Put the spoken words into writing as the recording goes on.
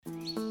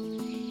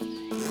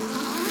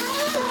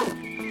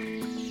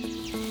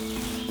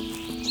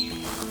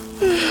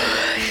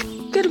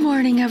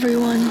morning,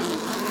 everyone.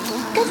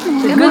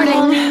 Good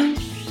morning.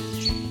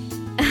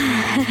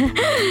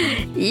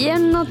 You're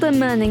not a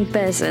morning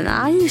person,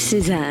 are you,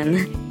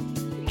 Suzanne?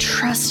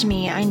 Trust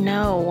me, I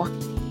know.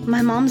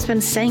 My mom's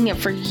been saying it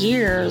for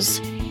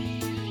years.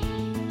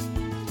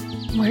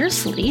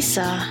 Where's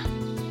Lisa?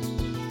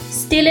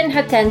 Still in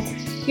her tent.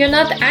 You're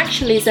not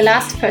actually the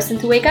last person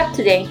to wake up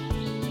today.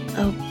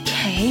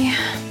 Okay,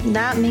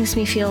 that makes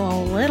me feel a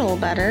little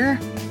better.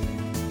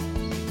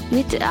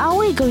 What are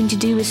we going to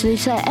do with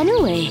Lisa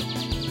anyway?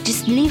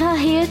 Just leave her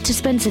here to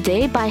spend the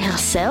day by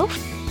herself?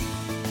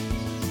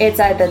 It's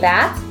either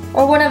that,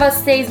 or one of us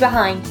stays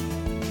behind.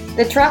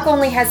 The truck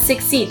only has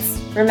 6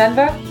 seats,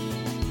 remember?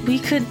 We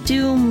could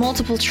do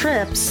multiple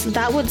trips.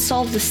 That would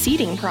solve the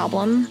seating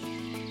problem.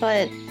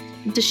 But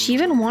does she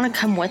even want to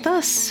come with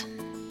us?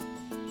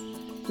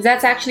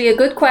 That's actually a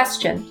good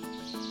question.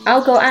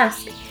 I'll go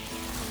ask.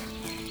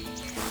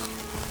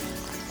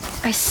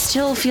 I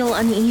still feel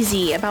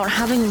uneasy about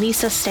having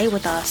Lisa stay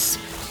with us.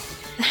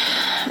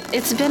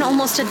 It's been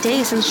almost a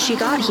day since she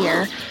got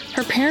here.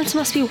 Her parents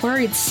must be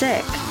worried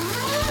sick.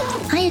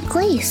 I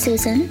agree,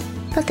 Susan,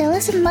 but there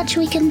isn't much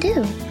we can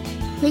do.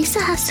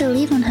 Lisa has to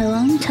leave on her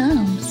own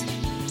terms.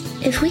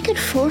 If we could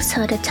force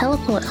her to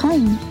teleport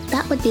home,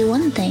 that would be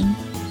one thing,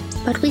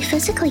 but we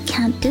physically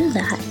can't do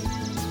that.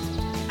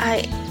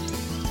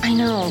 I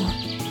know.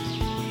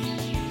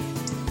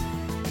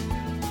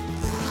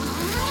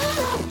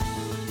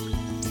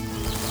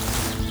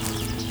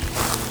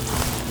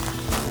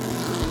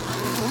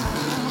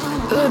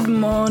 Good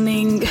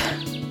morning.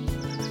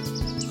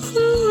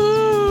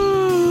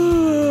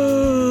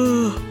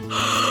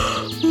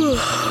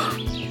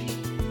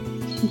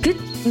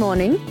 Good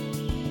morning.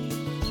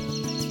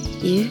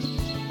 You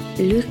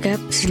look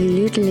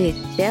absolutely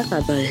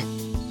terrible.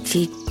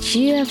 Did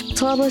you have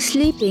trouble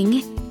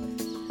sleeping?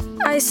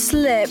 I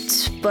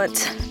slept, but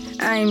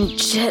I'm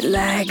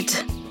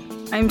jet-lagged.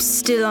 I'm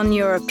still on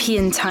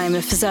European time,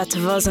 if that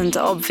wasn't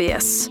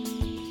obvious.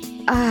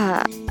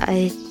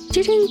 I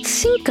didn't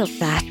think of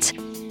that.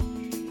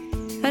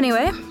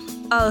 Anyway,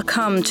 I'll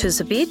come to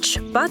the beach,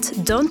 but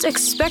don't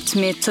expect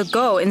me to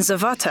go in the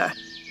water.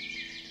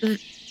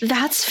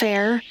 That's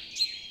fair.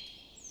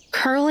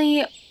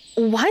 Curly,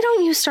 why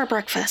don't you start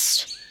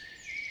breakfast?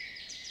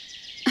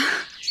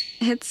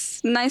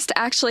 It's nice to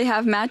actually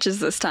have matches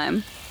this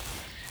time.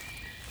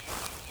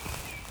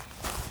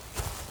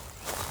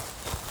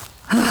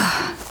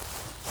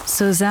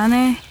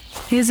 Susanne,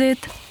 is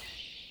it?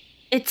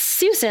 It's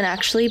Susan,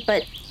 actually,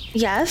 but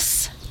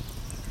yes.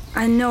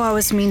 I know I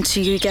was mean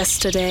to you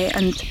yesterday,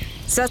 and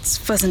that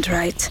wasn't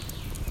right.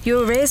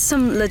 You raised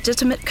some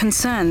legitimate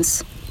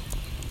concerns.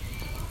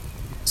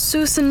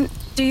 Susan,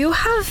 do you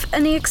have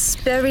any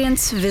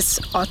experience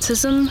with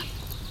autism?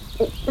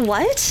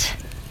 What?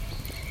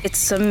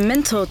 It's a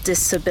mental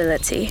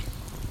disability.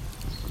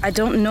 I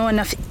don't know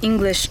enough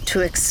English to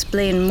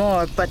explain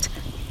more, but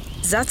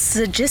that's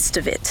the gist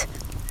of it.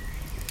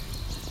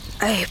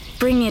 I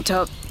bring it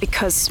up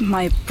because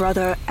my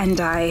brother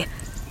and I...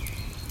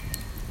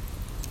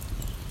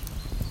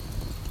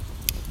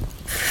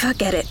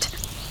 Forget it.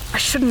 I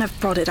shouldn't have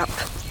brought it up.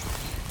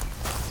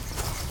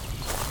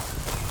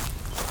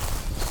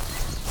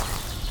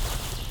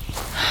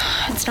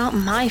 It's not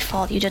my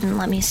fault you didn't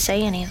let me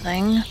say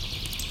anything.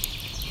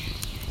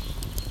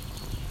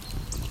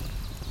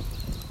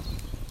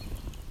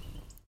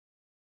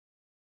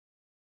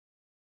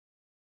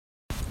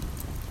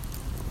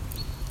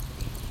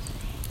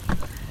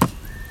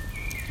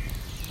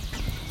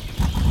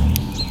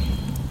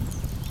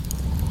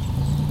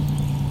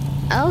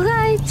 All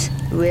right,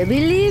 we'll be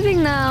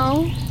leaving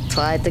now.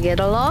 Try to get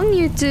along,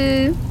 you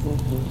two.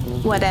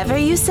 Whatever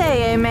you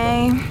say,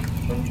 May.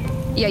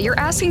 Yeah, you're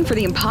asking for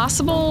the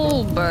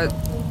impossible, but...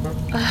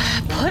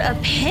 Put a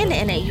pin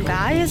in it, you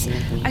guys.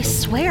 I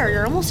swear,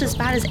 you're almost as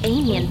bad as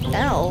Amy and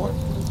Belle.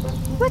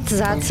 What's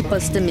that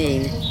supposed to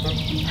mean?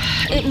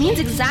 It means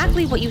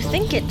exactly what you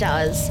think it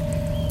does.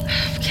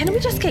 Can we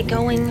just get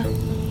going?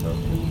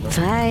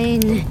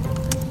 Fine.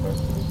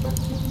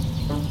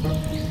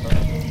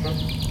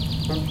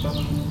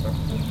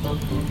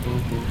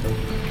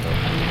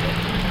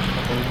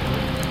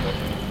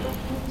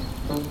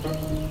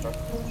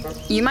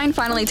 You mind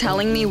finally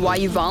telling me why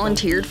you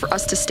volunteered for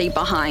us to stay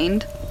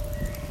behind?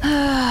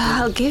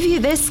 I'll give you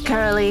this,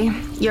 Curly.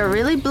 You're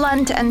really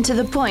blunt and to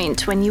the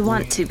point when you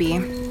want to be.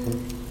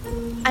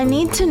 I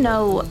need to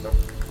know,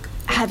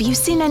 have you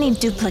seen any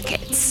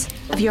duplicates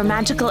of your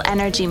magical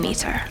energy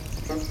meter?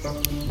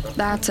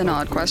 That's an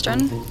odd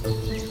question.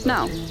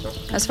 No.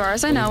 As far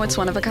as I know, it's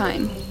one of a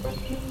kind.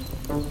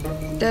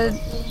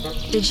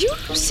 Did you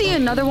see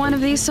another one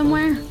of these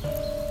somewhere?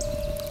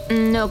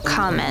 No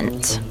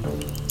comment.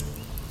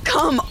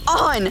 Come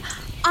on!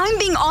 I'm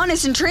being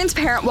honest and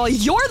transparent while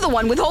you're the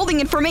one withholding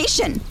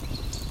information!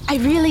 I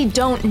really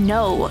don't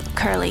know,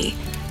 Curly.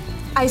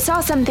 I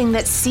saw something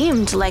that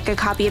seemed like a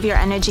copy of your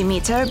energy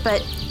meter,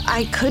 but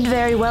I could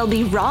very well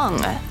be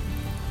wrong.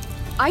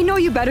 I know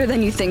you better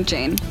than you think,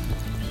 Jane.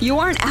 You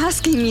aren't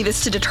asking me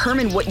this to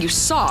determine what you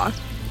saw.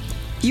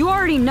 You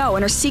already know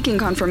and are seeking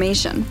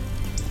confirmation.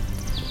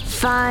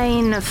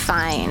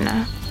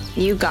 Fine.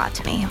 You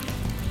got me.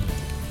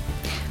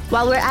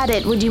 While we're at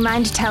it, would you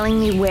mind telling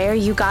me where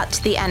you got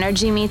the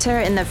energy meter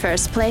in the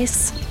first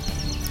place?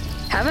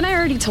 Haven't I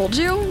already told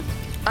you?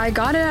 I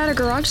got it at a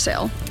garage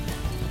sale.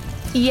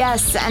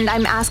 Yes, and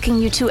I'm asking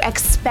you to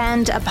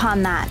expand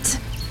upon that.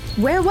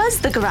 Where was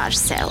the garage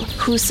sale?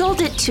 Who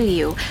sold it to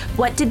you?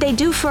 What did they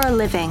do for a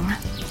living?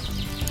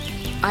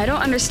 I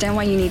don't understand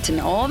why you need to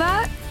know all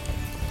that,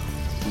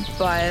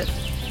 but...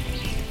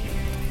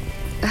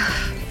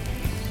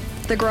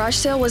 The garage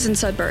sale was in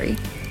Sudbury,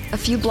 a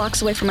few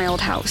blocks away from my old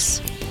house.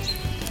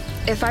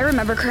 If I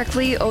remember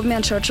correctly, Old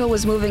Man Churchill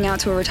was moving out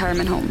to a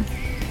retirement home.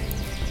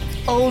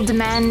 Old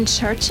Man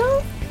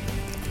Churchill?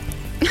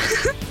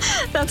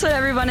 That's what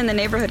everyone in the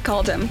neighborhood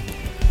called him.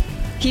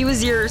 He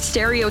was your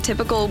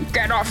stereotypical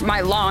get off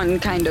my lawn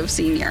kind of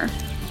senior.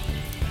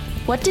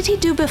 What did he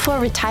do before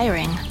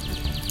retiring?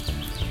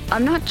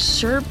 I'm not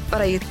sure,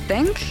 but I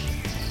think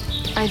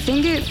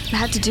it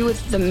had to do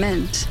with the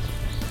mint.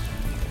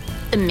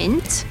 The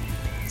mint?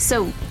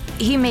 So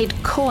he made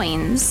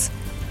coins?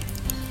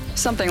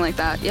 Something like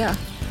that, yeah.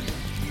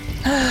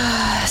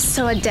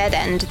 So a dead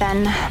end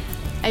then.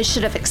 I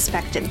should have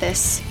expected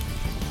this.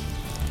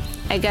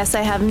 I guess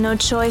I have no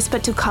choice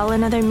but to call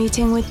another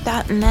meeting with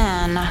that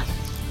man.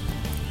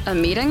 A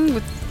meeting?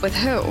 With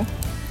who?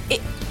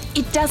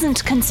 It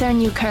doesn't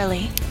concern you,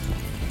 Curly.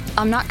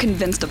 I'm not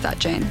convinced of that,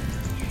 Jane.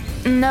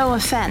 No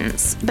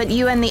offense, but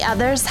you and the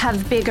others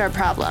have bigger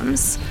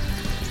problems.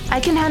 I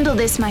can handle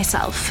this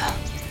myself.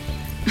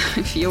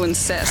 If you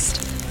insist.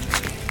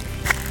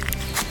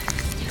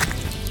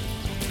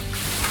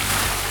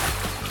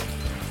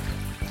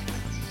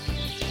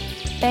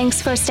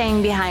 Thanks for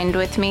staying behind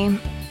with me.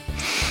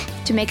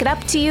 To make it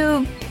up to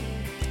you,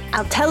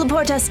 I'll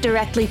teleport us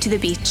directly to the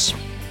beach.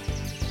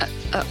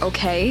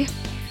 Okay.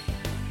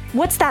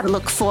 What's that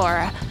look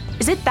for?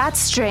 Is it that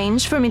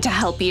strange for me to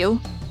help you?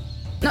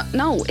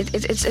 No,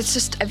 it's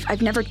just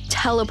I've never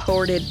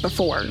teleported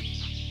before.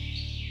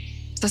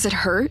 Does it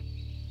hurt?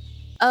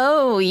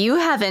 Oh, you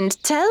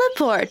haven't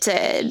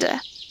teleported.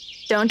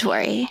 Don't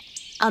worry,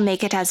 I'll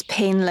make it as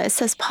painless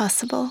as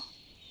possible.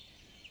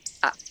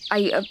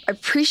 I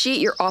appreciate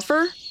your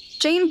offer,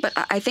 Jane, but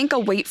I think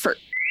I'll wait for...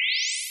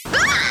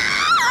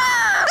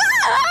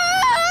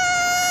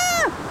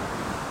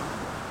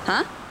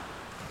 Huh?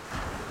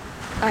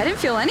 I didn't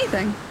feel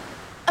anything.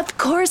 Of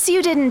course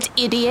you didn't,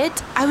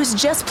 idiot. I was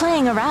just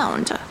playing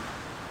around.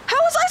 How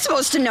was I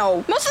supposed to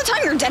know? Most of the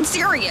time you're dead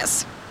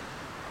serious.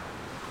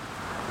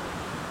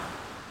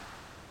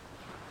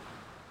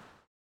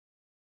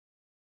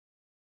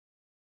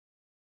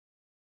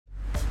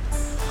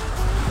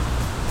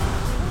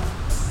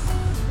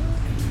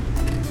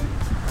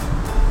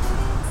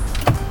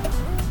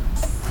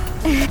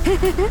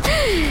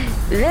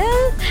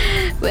 Well,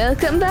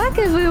 welcome back,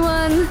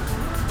 everyone.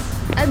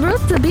 I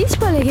brought the beach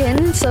ball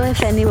again, so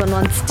if anyone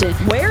wants to...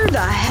 Where the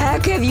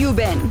heck have you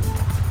been?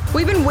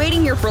 We've been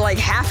waiting here for like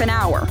half an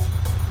hour.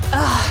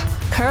 Ugh,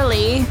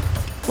 Curly,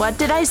 what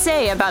did I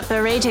say about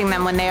berating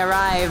them when they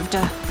arrived?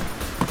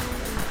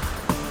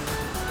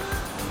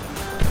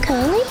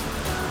 Curly?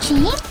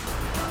 Jane?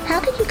 How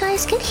did you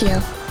guys get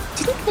here?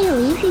 Didn't we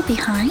leave you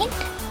behind?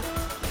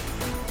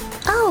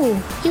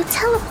 Oh, you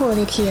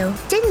teleported here,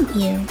 didn't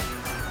you?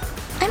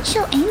 I'm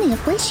sure Amy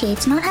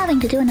appreciates not having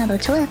to do another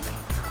trip.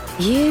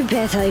 You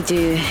bet I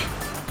do.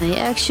 I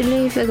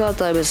actually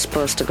forgot I was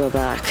supposed to go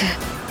back.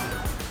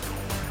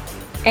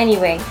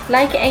 Anyway,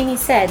 like Amy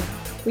said,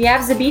 we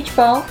have the beach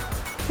ball.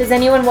 Does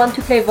anyone want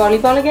to play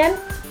volleyball again?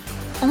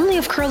 Only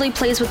if Curly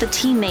plays with a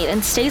teammate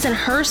and stays in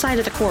her side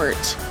of the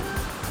court.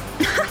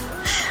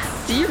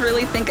 Do you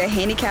really think a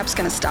handicap's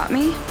gonna stop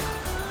me?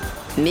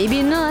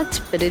 Maybe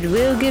not, but it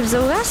will give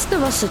the rest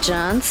of us a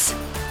chance.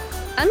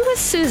 I'm with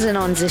Susan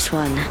on this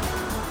one.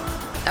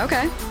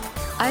 Okay,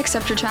 I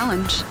accept your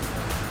challenge.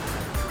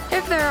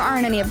 If there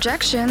aren't any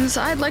objections,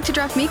 I'd like to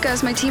draft Mika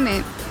as my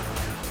teammate.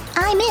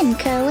 I'm in,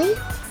 Curly.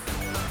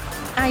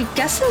 I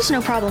guess there's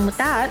no problem with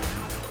that.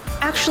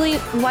 Actually,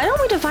 why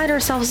don't we divide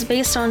ourselves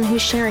based on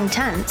who's sharing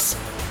tents?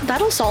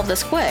 That'll solve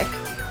this quick.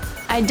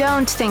 I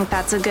don't think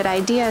that's a good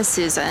idea,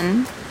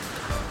 Susan.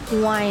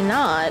 Why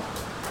not?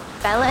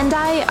 Bella and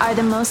I are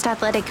the most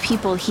athletic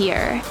people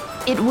here.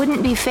 It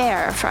wouldn't be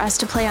fair for us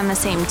to play on the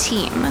same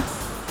team.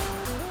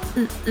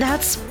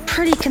 That's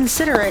pretty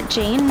considerate,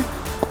 Jane.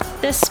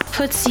 This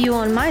puts you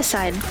on my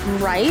side,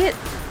 right?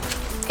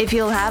 If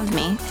you'll have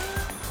me.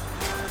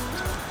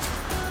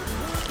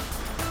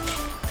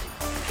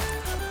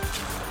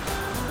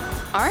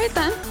 All right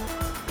then.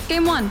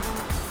 Game 1.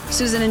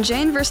 Susan and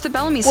Jane versus the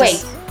Bellamy Wait,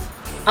 sisters.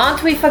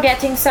 aren't we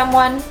forgetting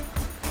someone?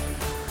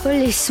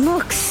 Holy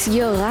smokes,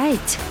 you're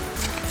right.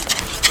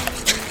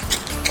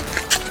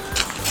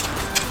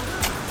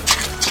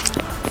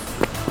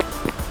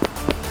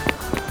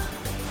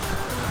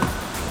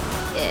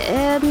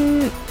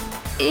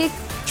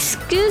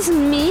 Excuse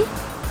me,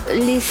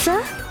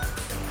 Lisa?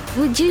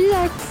 Would you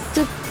like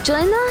to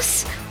join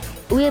us?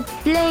 We're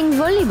playing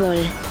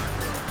volleyball.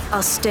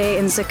 I'll stay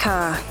in the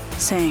car,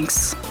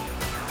 thanks.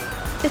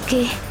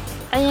 Okay,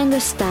 I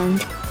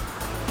understand.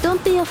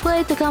 don't be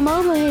afraid to come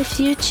over if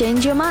you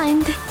change your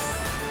mind.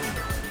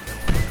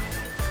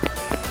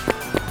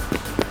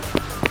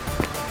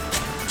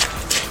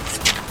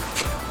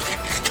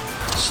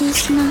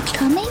 She's not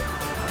coming?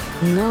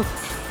 Nope.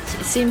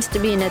 She seems to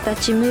be in a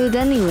touchy mood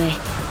anyway.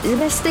 The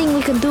best thing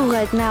we can do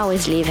right now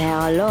is leave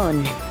her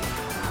alone.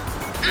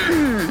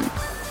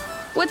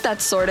 With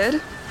that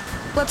sorted,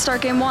 let's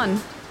start game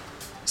 1.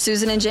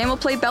 Susan and Jane will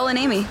play Belle and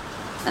Amy,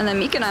 and then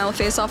Mika and I will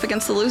face off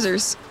against the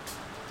losers.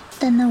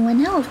 Then the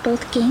winner of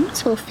both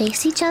games will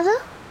face each other?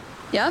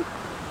 Yep.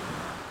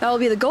 That will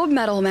be the gold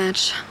medal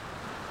match.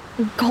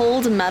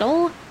 Gold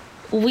medal?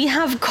 We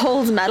have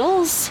gold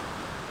medals?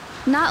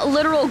 Not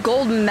literal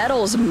gold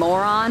medals,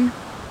 moron.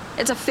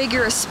 It's a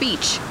figure of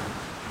speech.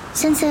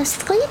 Since there's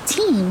 3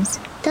 teams,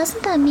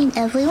 doesn't that mean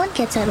everyone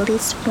gets at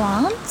least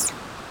bronze?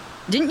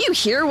 Didn't you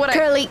hear what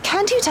Curly,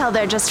 can't you tell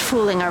they're just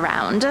fooling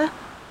around?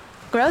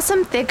 Grow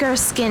some thicker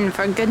skin,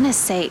 for goodness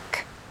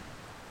sake.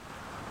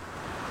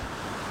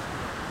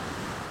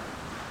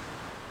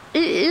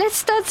 Let's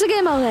start the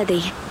game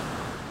already.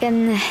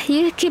 Can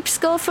you keep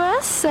score for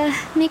us,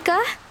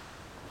 Mika?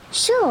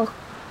 Sure.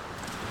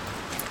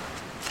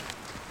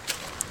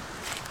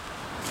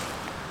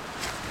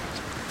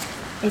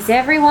 Is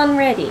everyone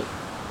ready?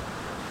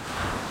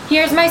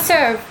 Here's my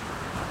serve.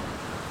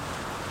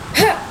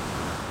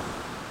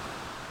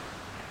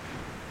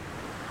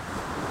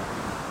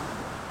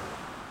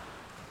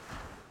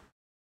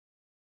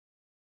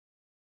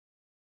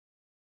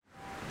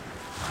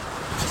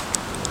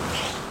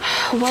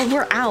 Well,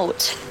 we're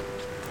out.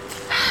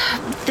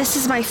 This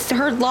is my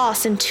 3rd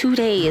loss in 2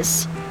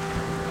 days.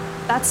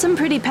 That's some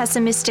pretty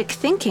pessimistic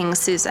thinking,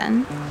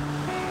 Susan.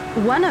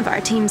 One of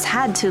our teams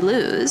had to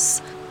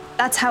lose.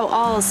 That's how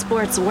all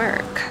sports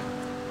work.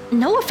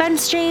 No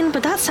offense, Jane,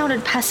 but that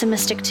sounded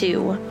pessimistic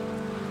too.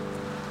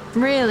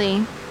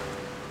 Really?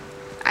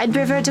 I'd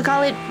prefer to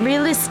call it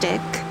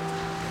realistic.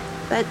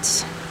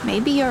 But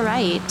maybe you're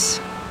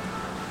right.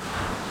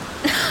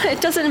 It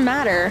doesn't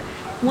matter.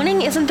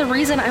 Winning isn't the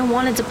reason I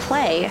wanted to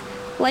play.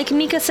 Like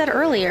Mika said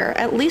earlier,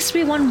 at least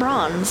we won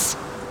bronze.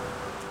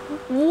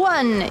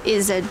 One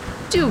is a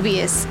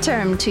dubious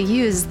term to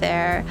use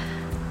there,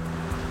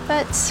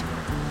 but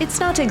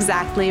it's not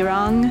exactly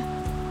wrong.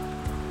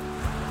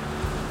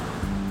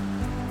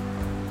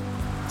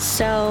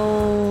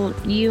 So,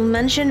 you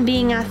mentioned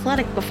being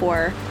athletic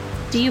before.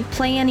 Do you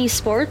play any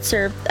sports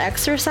or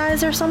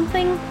exercise or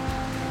something?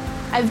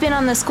 I've been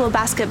on the school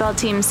basketball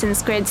team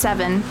since grade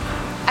 7.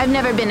 I've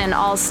never been an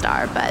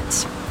all-star,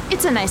 but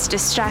it's a nice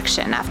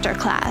distraction after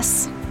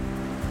class.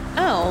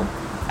 Oh,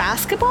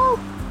 basketball?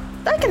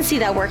 I can see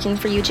that working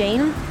for you,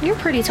 Jane. You're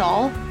pretty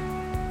tall.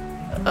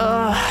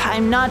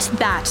 I'm not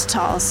that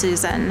tall,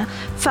 Susan.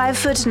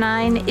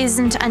 5'9"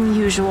 isn't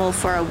unusual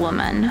for a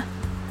woman.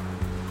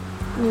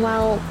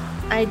 Well,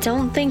 I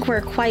don't think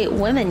we're quite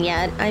women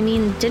yet. I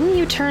mean, didn't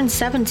you turn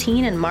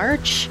 17 in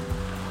March?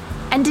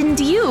 And didn't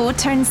you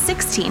turn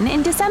 16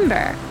 in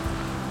December?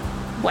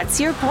 What's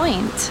your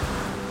point?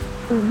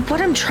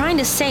 What I'm trying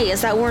to say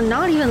is that we're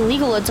not even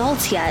legal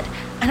adults yet,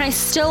 and I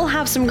still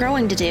have some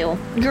growing to do.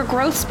 Your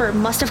growth spurt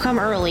must have come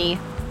early.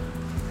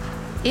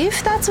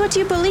 If that's what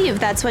you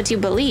believe, that's what you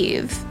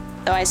believe.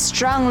 Though I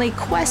strongly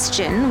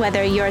question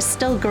whether you're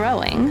still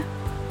growing.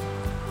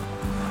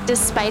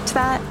 Despite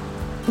that,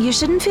 you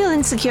shouldn't feel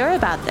insecure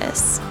about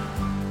this.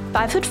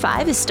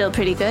 5'5" is still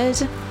pretty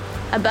good.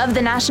 Above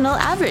the national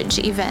average,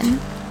 even.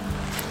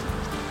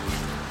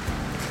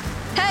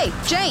 Hey,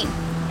 Jane!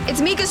 It's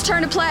Mika's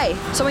turn to play,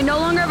 so we no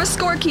longer have a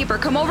scorekeeper.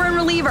 Come over and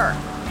relieve her.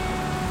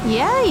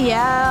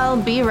 Yeah,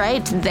 I'll be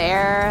right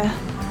there.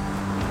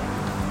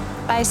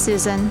 Bye,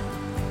 Susan.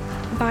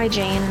 Bye,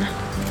 Jane.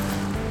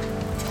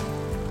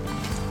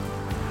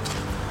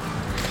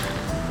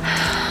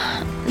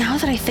 Now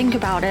that I think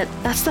about it,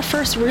 that's the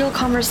first real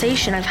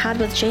conversation I've had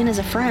with Jane as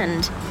a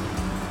friend.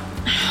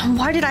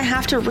 Why did I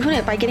have to ruin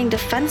it by getting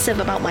defensive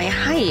about my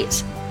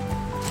height?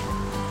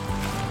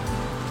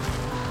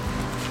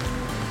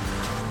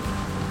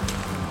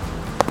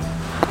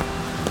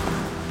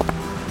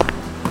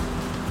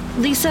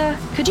 Lisa,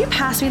 could you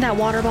pass me that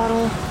water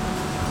bottle?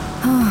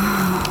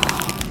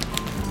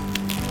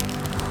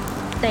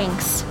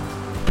 Thanks.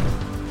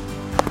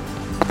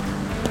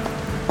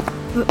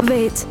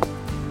 Wait.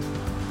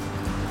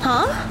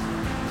 Huh?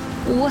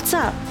 What's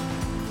up?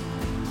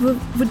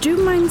 Would you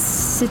mind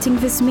sitting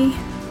with me?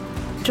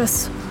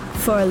 Just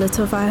for a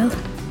little while?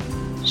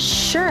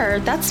 Sure,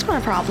 that's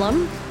not a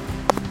problem.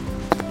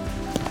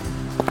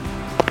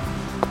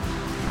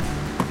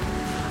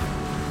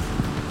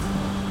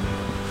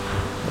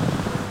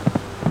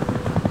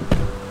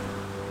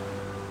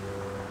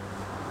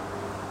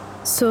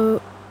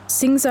 So,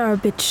 things are a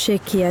bit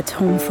shaky at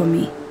home for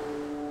me.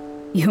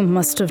 You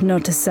must have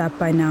noticed that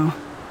by now.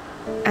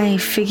 I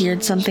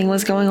figured something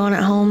was going on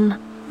at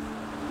home.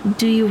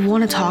 Do you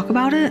want to talk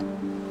about it?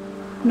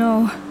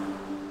 No.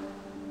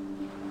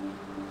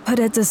 But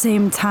at the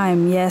same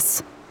time,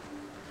 yes.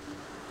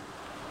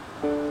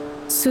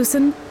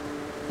 Susan,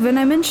 when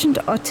I mentioned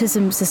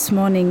autism this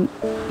morning,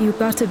 you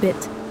got a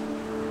bit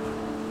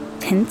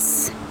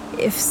tense,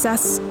 if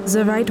that's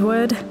the right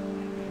word.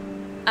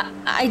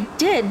 I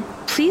did.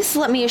 Please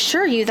let me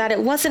assure you that it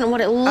wasn't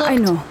what it looked.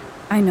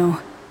 I know.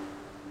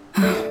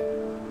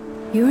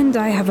 You and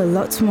I have a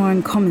lot more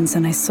in common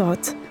than I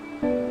thought.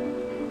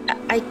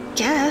 I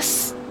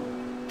guess.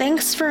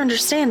 Thanks for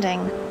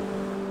understanding.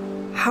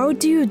 How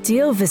do you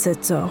deal with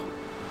it, though?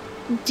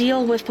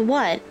 Deal with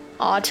what?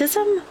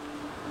 Autism?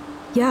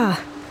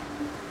 Yeah.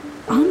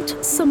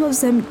 Aren't some of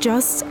them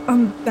just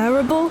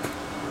unbearable?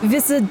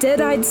 With the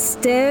dead-eyed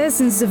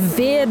stares and the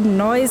weird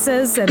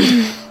noises and...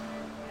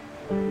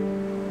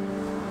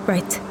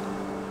 Right.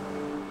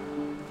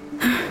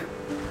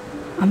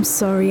 I'm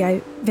sorry,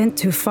 I went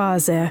too far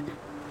there.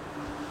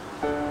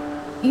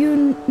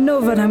 You know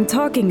what I'm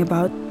talking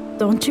about,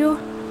 don't you?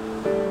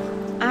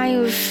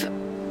 I've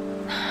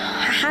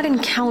had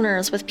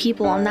encounters with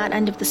people on that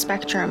end of the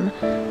spectrum.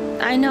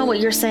 I know what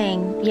you're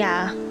saying,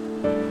 yeah.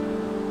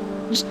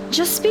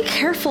 Just be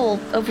careful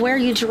of where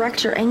you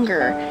direct your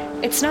anger.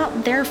 It's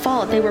not their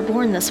fault they were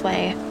born this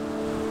way.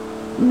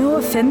 No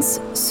offense,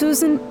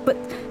 Susan, but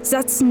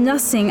that's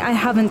nothing I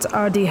haven't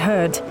already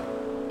heard.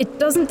 It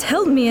doesn't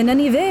help me in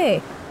any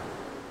way.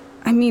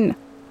 I mean,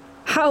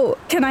 how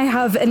can I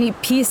have any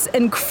peace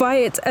and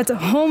quiet at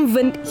home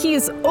when he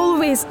is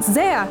always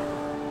there?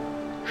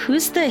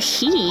 Who's the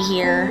he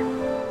here?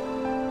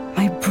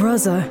 My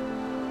brother.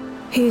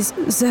 He's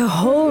the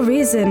whole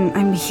reason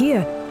I'm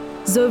here.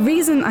 The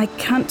reason I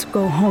can't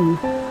go home.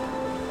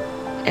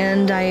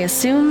 And I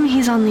assume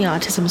he's on the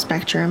autism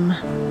spectrum.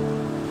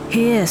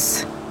 He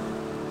is.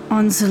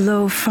 On the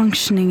low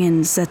functioning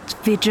end that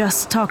we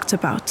just talked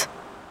about.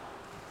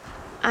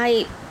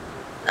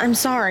 I'm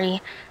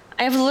sorry.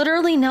 I have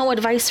literally no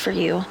advice for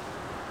you.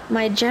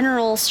 My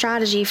general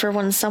strategy for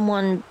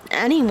when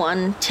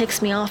anyone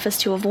ticks me off is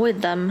to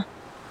avoid them.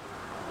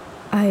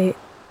 I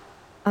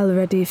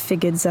already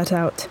figured that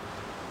out,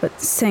 but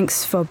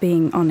thanks for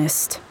being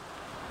honest.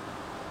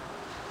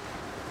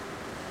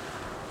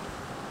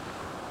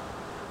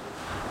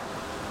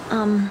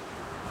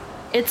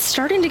 It's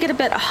starting to get a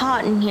bit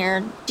hot in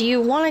here. Do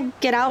you want to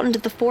get out into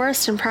the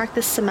forest and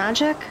practice some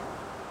magic?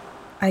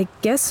 I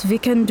guess we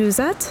can do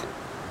that.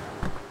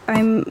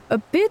 I'm a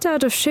bit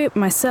out of shape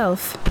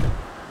myself.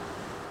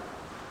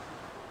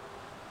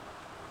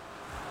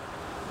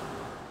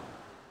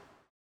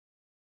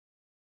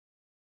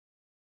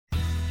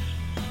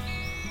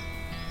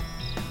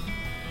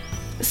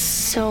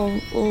 So,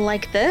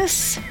 like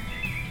this?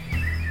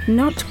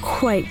 Not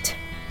quite.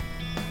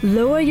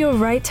 Lower your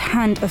right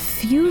hand a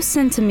few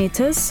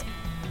centimeters.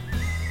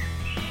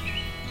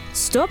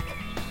 Stop.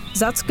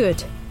 That's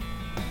good.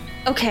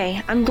 Okay,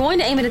 I'm going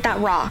to aim it at that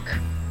rock.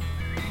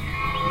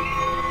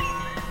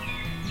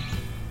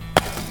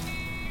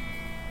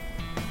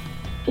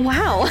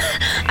 Wow,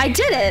 I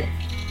did it!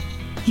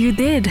 You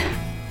did.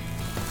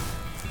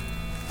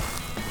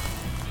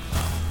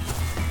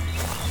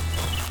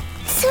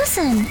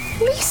 Susan,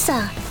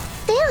 Lisa,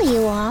 there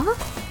you are.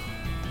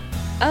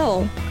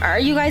 Oh, are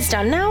you guys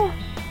done now?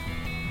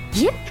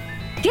 Yep.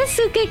 Guess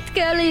who kicked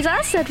Curly's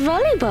ass at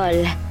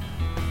volleyball?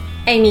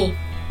 Amy,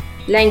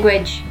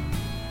 language.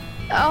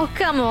 Oh,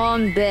 come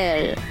on,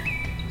 Bill.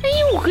 Are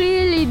you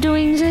really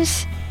doing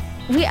this?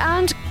 We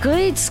aren't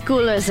grade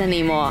schoolers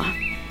anymore.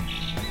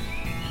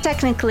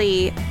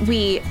 Technically,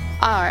 we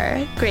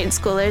are grade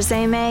schoolers,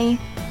 Amy.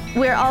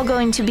 We're all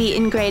going to be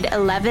in grade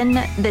 11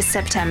 this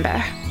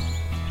September.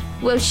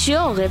 Well,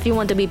 sure, if you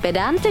want to be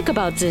pedantic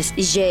about this,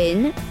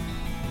 Jane.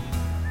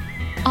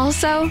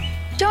 Also,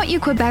 don't you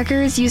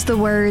Quebecers use the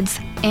words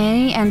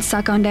année and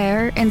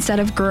secondaire instead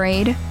of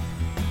grade?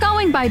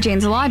 Going by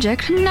Jane's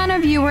logic, none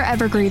of you were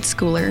ever grade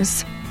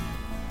schoolers.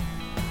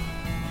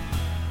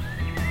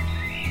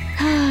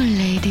 Ah,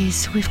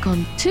 ladies, we've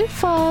gone too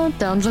far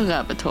down the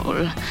rabbit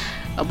hole.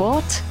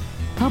 Abort,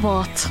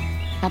 abort,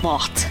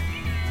 abort.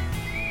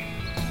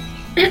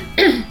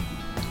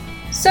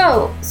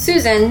 So,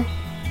 Susan,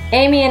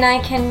 Amy and I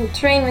can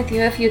train with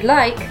you if you'd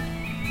like.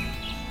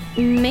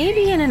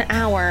 Maybe in an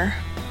hour.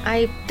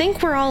 I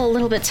think we're all a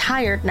little bit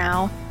tired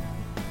now.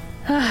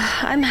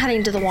 I'm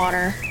heading to the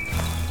water.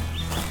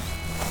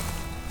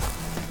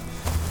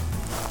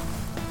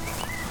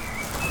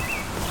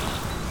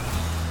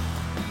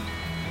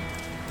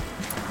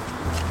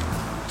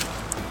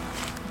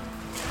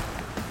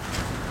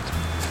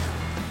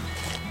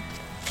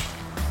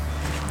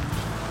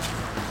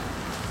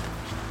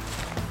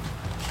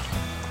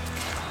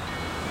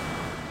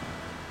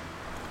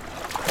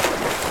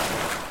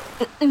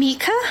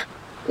 Mika?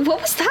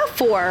 What was that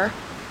for?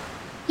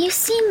 You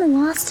seem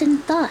lost in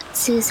thought,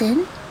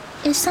 Susan.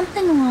 Is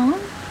something wrong?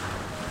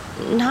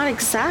 Not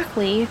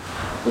exactly.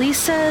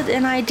 Lisa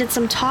and I did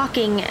some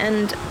talking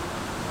and...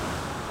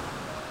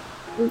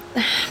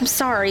 I'm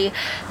sorry.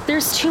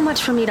 There's too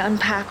much for me to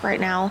unpack right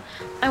now.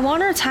 I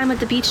want our time at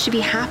the beach to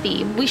be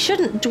happy. We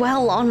shouldn't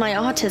dwell on my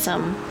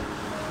autism.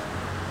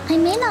 I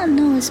may not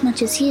know as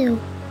much as you,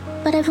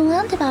 but I've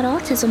learned about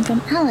autism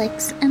from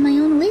Alex and my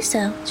own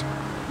research.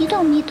 You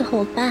don't need to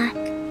hold back.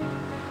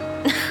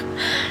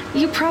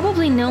 You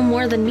probably know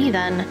more than me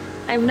then.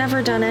 I've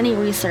never done any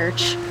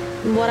research.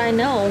 what I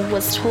know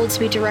was told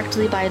to me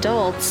directly by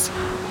adults.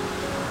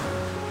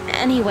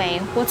 Anyway,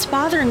 what's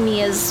bothering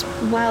me is,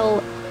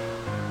 well,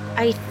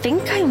 I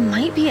think I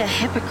might be a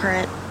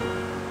hypocrite.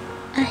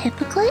 A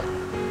hypocrite?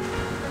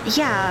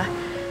 Yeah.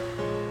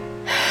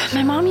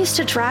 My mom used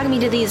to drag me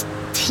to these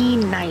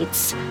teen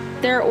nights.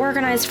 They're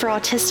organized for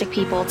autistic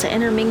people to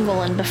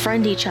intermingle and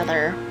befriend each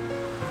other.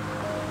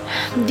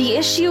 The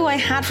issue I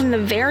had from the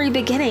very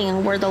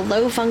beginning were the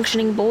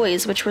low-functioning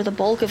boys, which were the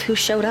bulk of who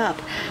showed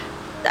up.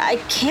 I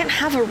can't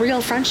have a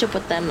real friendship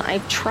with them.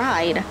 I've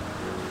tried.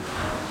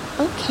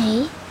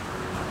 Okay.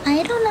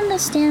 I don't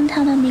understand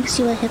how that makes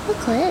you a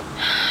hypocrite.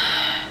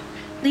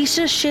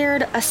 Lisa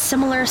shared a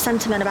similar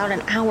sentiment about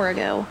an hour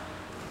ago.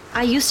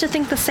 I used to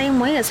think the same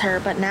way as her,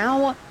 but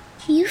now...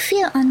 You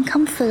feel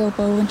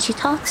uncomfortable when she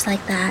talks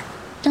like that,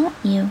 don't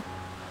you?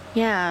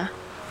 Yeah.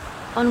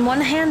 On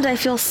one hand, I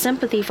feel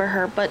sympathy for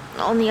her, but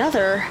on the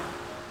other...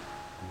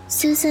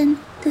 Susan,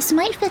 this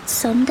might fit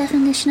some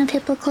definition of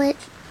hypocrite,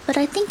 but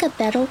I think a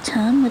better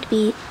term would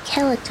be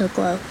character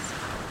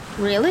growth.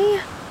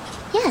 Really?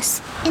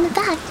 Yes. In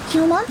fact,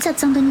 your mom said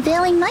something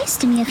very nice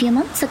to me a few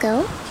months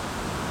ago.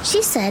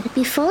 She said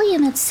before you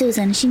met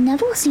Susan, she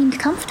never seemed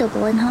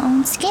comfortable in her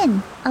own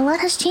skin. A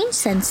lot has changed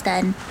since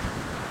then.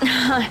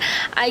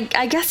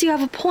 I guess you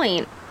have a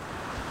point.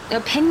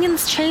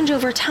 Opinions change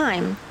over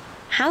time.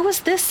 How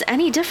is this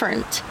any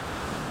different?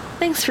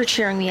 Thanks for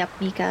cheering me up,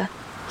 Mika.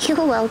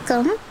 You're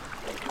welcome.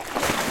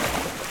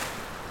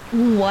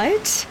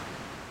 What?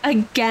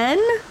 Again?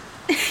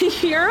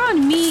 You're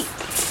on me.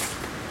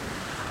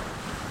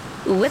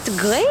 What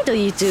grade are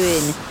you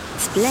doing?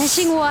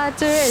 Splashing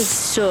water is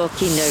so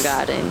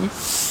kindergarten.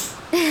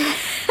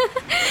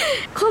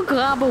 Go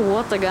grab a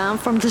water gun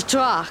from the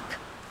truck.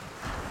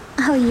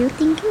 Are you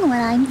thinking what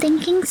I'm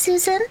thinking,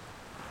 Susan?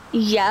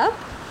 Yep.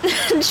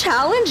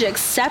 Challenge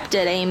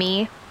accepted,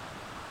 Amy.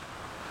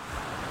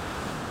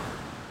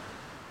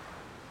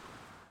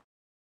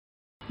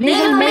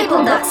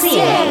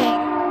 MeganMaple.ca